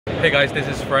Hey guys, this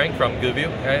is Frank from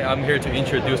Goodview. I'm here to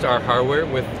introduce our hardware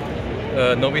with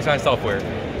NoviSign software.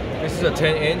 This is a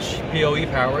 10-inch PoE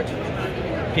powered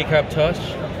PCAP touch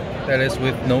that is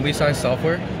with NoviSign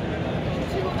software.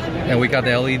 And we got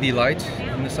the LED light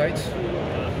in the sides.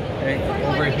 And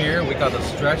over here we got the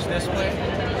stretch display.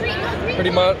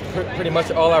 Pretty much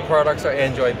all our products are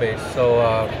Android based, so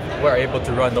we're able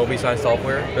to run NoviSign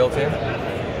software built in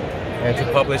and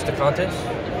to publish the contents.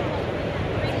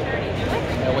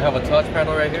 And we have a touch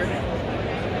panel right here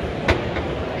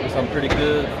with some pretty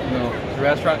good,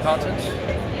 restaurant contents.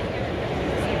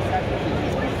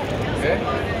 Okay.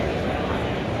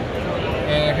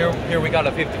 And here we got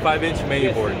a 55-inch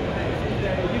menu board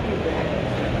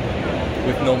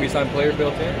with NoviSign player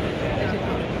built in.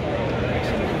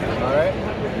 All right.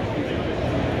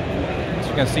 As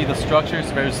you can see, the structure is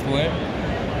very slim,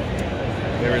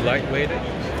 very lightweighted.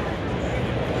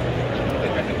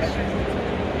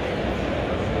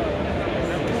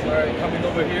 Alright, coming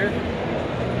over here,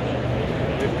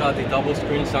 we've got the double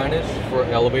screen signage for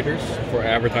elevators, for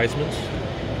advertisements.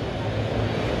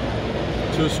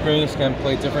 Two screens can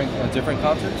play different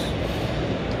concerts.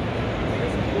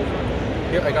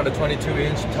 Here I got a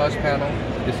 22-inch touch panel.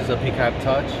 This is a PCAP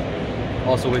touch,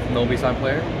 also with NoviSign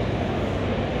player.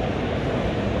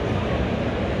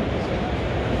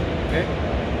 Okay.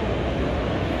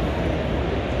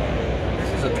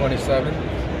 This is a 27,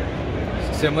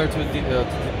 similar to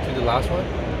the last one.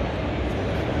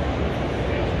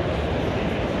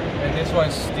 And this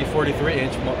one's the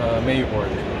 43-inch menu board.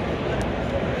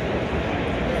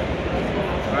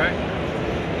 Alright.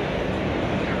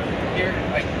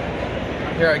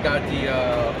 Here I got the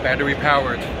battery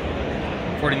powered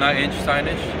 49-inch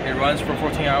signage. It runs for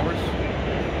 14 hours.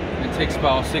 It takes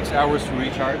about 6 hours to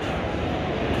recharge.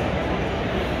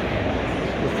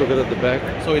 Let's look at the back.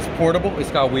 So it's portable, it's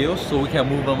got wheels, so we can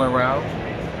move them around.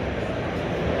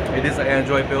 It is an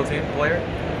Android built-in player.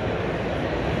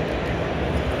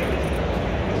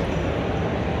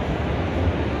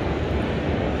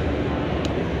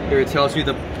 Here it tells you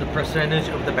the percentage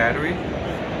of the battery.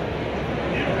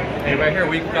 And right here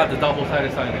we've got the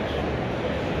double-sided signage.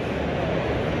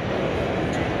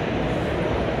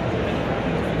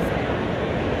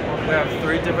 We have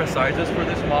 3 different sizes for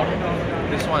this model.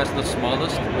 This one is the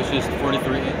smallest, which is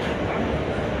 43-inch.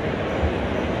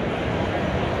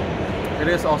 It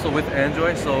is also with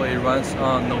Android, so it runs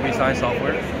on NoviSign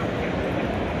software.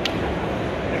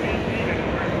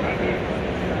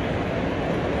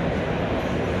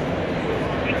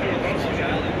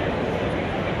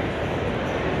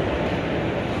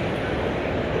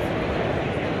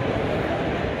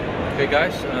 Okay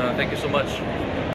guys, thank you so much.